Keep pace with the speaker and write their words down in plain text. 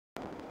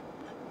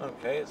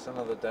Okay, it's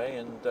another day,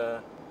 and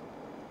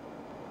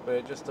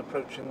we're just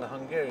approaching the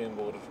Hungarian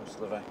border from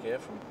Slovakia,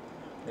 from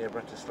near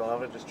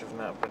Bratislava, just driven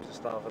out of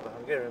Bratislava. The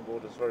Hungarian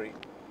border is very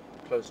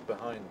close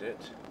behind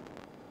it.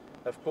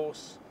 Of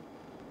course,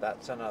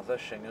 that's another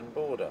Schengen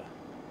border.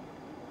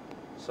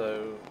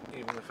 So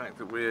even the fact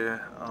that we're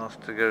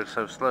asked to go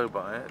so slow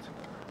by it,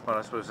 well,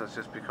 I suppose that's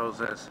just because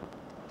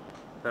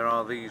there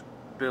are these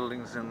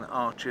buildings and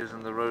arches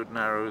and the road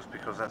narrows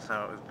because that's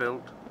how it was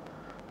built.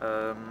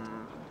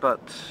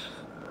 But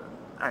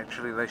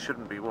actually they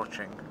shouldn't be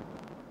watching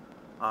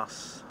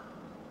us.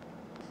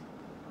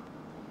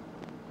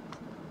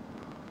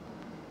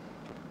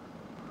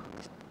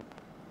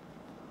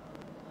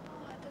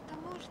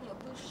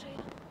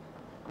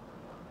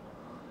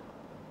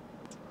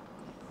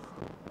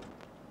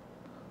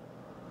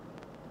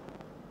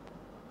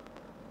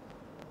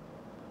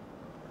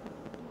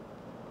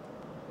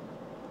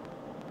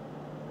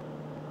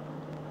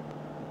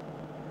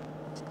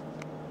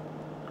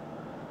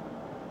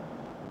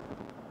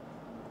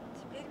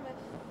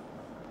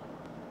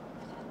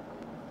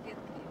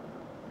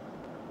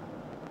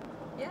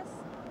 Yes?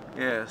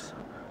 Yes.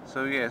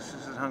 So yes,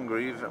 this is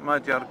Hungary.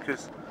 Magyar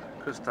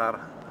Köztársaság.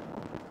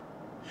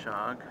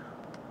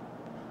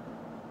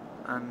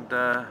 And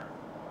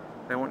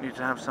they want you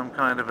to have some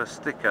kind of a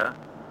sticker,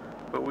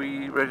 but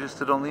we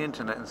registered on the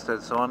internet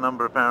instead, so our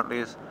number apparently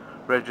is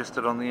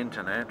registered on the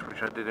internet,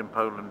 which I did in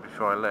Poland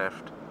before I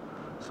left,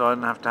 so I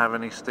didn't have to have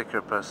any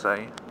sticker per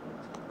se.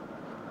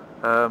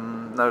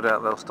 No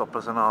doubt they'll stop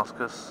us and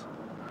ask us,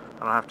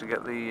 and I'll have to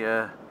get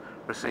the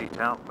receipt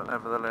out, but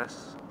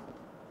nevertheless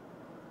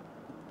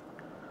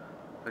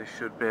they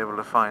should be able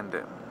to find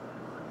it.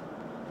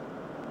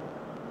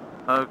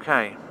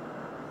 Okay.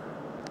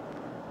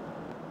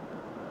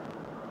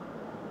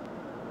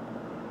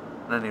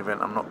 In any event,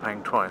 I'm not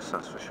paying twice,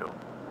 that's for sure.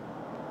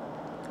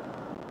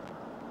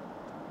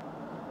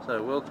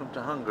 So, welcome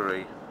to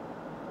Hungary.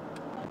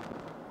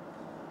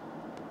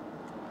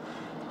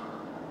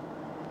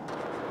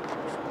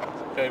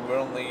 Okay, we're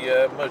on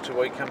the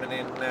motorway coming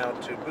in now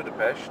to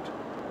Budapest.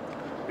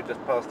 We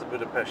just passed the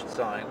Budapest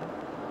sign.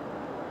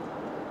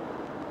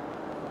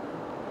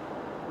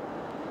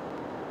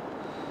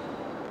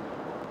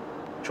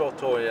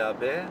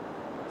 Csatoljába,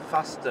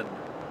 fasten.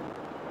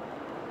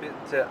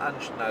 Bitte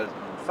anschnallen.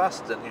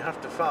 Fasten, you have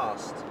to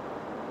fast.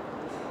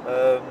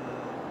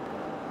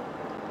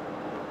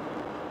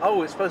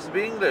 Oh, it's supposed to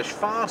be English.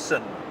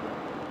 Fasten.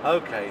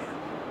 Okay.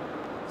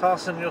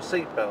 Fasten your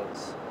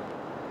seatbelts.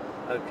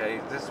 Okay,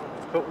 just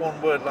put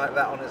one word like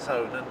that on its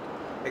own and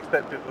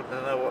expect people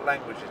to know what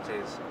language it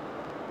is.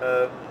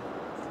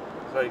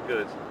 Very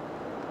good.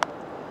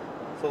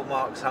 Full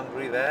marks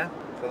Hungary there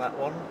for that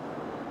one.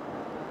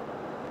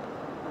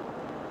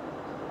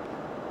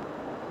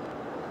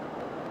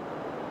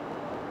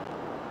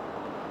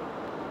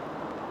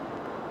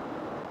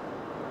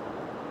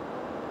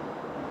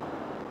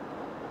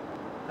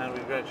 And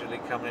we gradually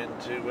come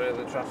into where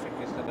the traffic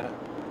is going to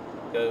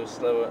go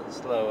slower and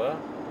slower.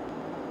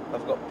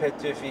 I've got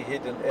Petőfi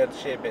Híd and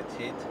Erzsébet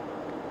Híd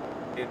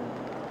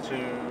into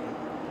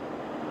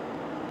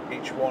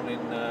each one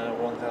in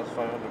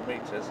 1,500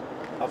 metres.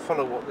 I'll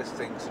follow what this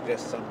thing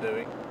suggests I'm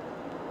doing.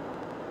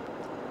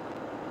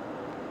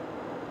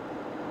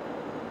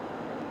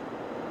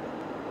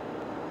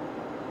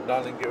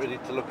 Darling, get ready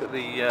to look at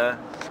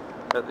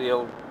the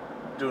old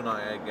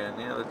Dunaj again,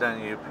 yeah, the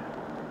Danube,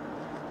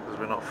 because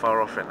we're not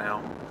far off it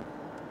now.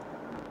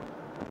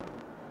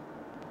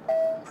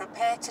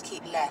 Prepare to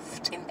keep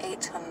left in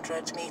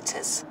 800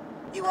 metres.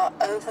 You are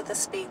over the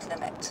speed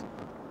limit.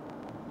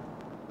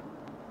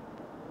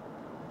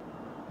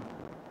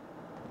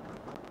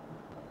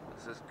 It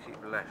says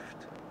keep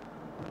left.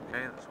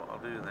 Okay, that's what I'll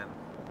do then.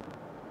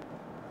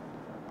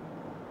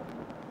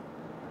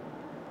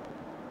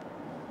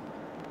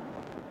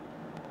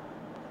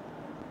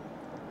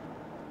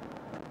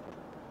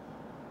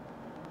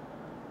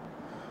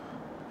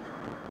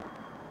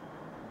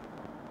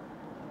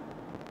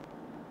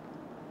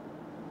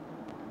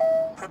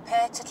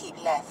 Prepare to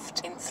keep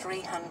left in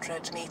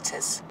 300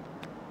 metres.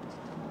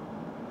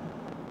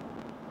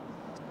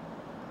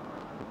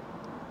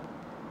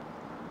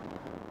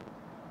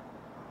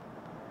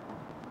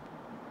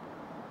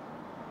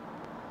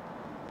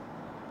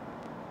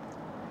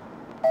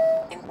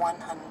 In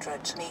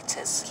 100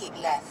 metres, keep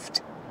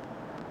left.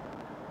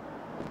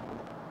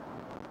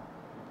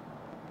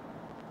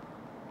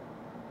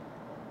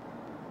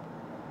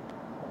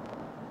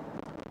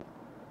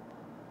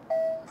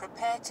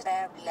 Prepare to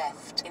bear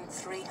left in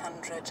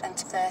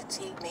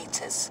 330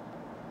 metres.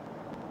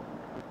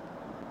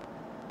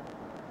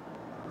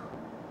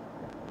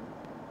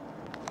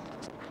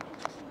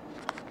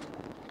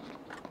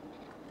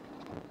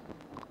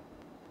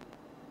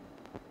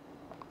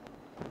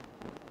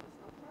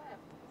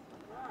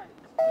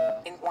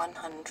 In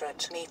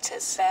 100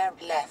 metres, bear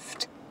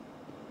left.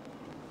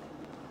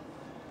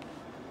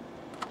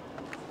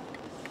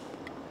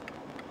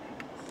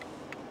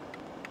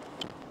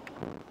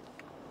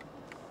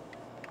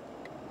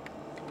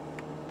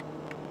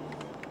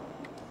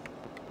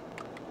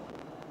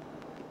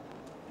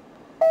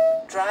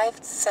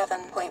 Drive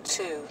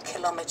 7.2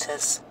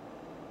 kilometers.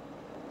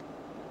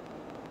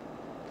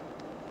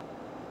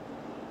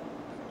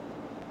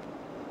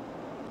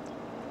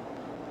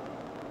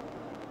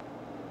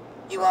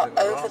 You are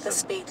over the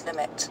speed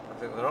limit. I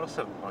think there are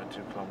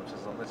 7.2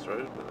 kilometres on this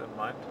road, but never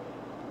mind.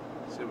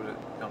 See what it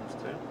comes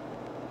to.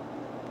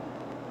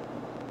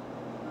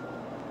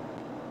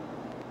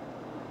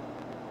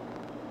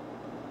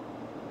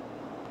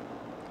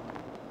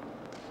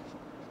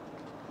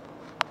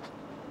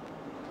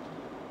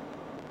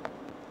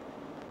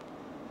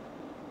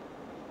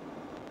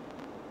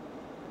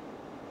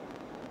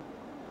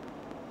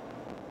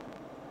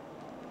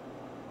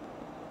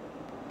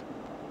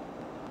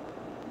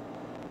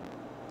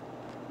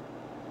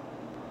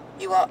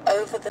 You are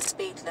over the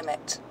speed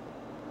limit.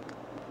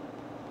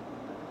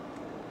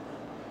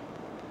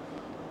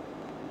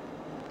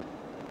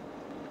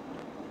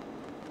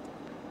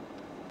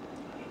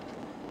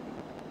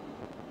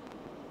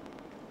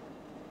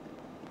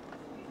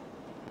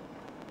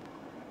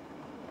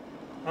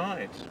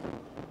 Right.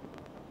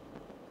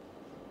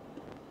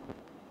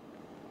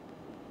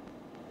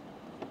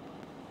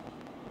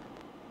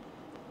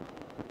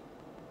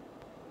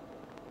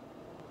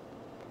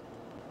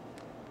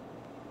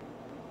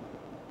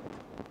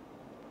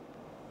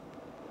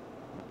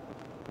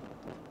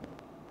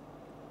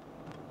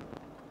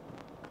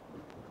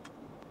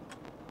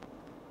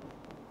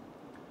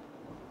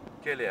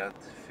 Geliat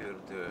für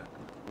the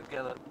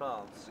Gellert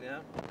baths,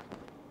 yeah?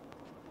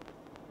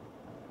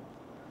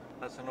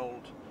 That's an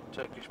old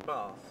Turkish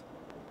bath.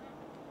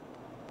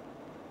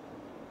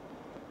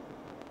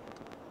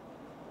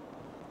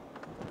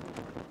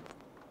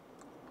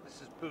 This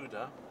is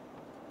Buda.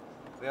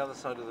 The other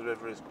side of the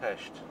river is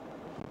Pest.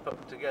 Put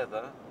them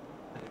together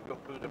and you've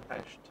got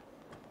Budapest.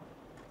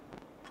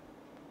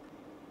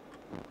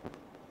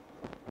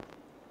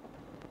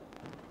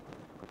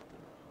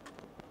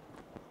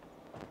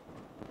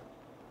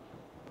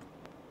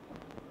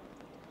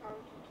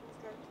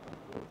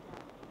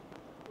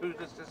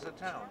 Buda's just a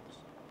town.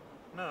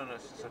 No,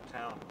 it's just a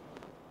town.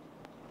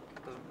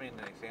 Doesn't mean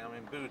anything. I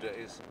mean, Buda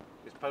is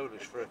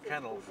Polish for a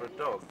kennel for a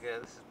dog. Yeah,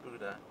 this is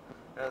Buda.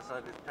 The other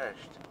side is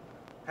Pest.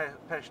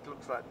 Pest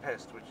looks like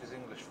pest, which is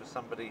English for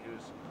somebody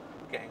who's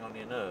getting on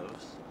your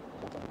nerves.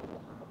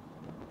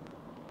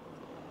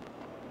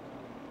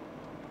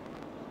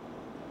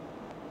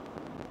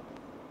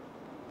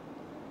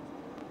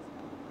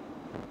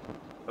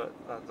 But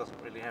that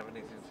doesn't really have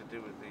anything to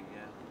do with the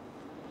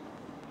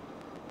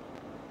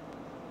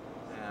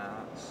yeah,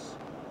 that's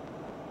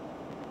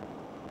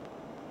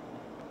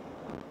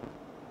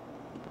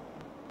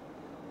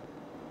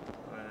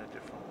we're in a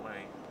different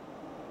way.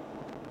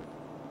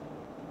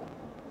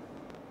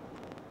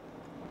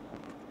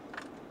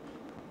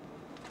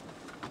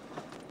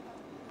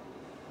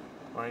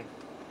 Right.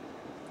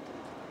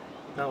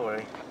 No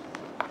worry.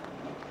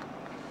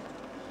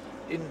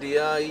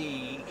 India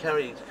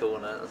curry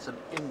corner. That's an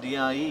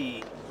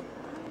India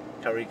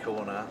curry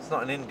corner. It's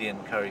not an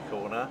Indian curry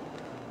corner.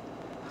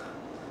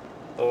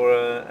 Or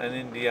an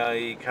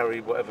India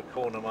curry, whatever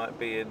corner might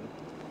be in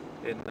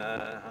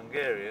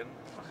Hungarian.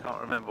 I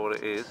can't remember what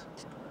it is.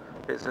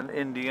 It's an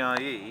India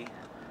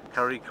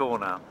curry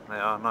corner. They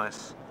are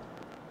nice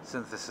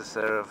synthesis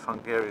there of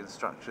Hungarian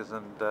structures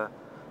and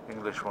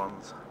English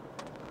ones.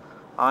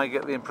 I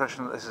get the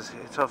impression that this is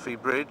Hitofi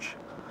Bridge,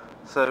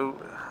 so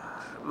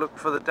look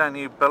for the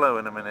Danube below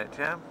in a minute,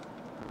 yeah?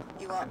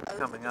 You are it's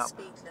over coming the up.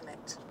 speed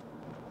limit.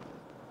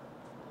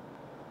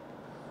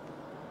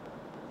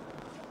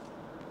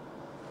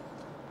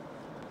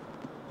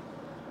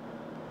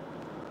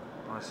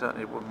 I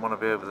certainly wouldn't want to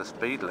be over the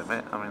speed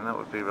limit. I mean, that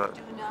would be a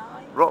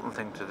rotten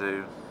thing to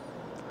do.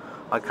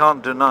 I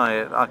can't deny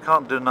it. I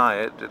can't deny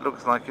it. It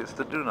looks like it's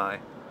the Dunaj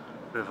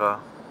River.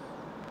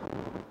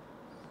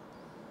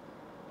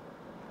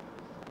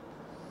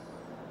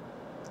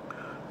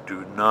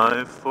 Do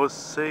not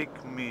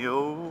forsake me,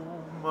 oh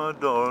my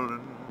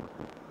darling.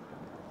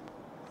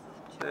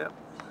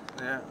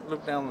 Yeah,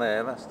 look down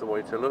there, that's the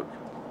way to look.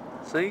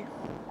 See?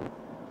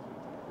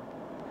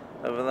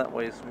 Over that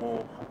way is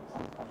more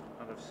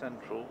kind of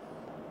central.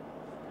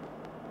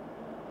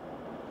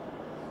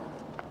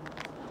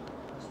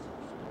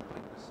 For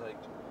goodness sake,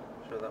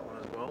 show that one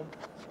as well.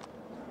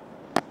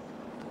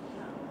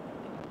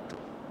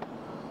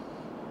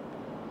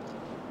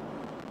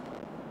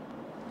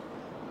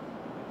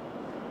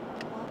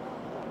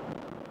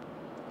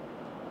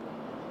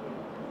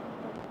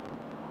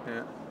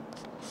 Yeah.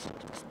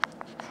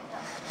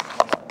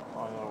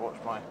 I'm going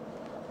to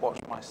watch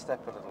my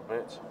step a little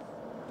bit.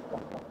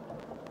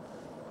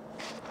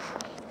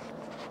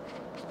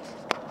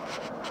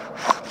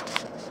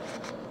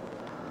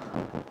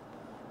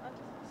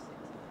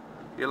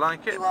 You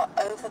like it? You are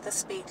over the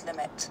speed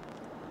limit.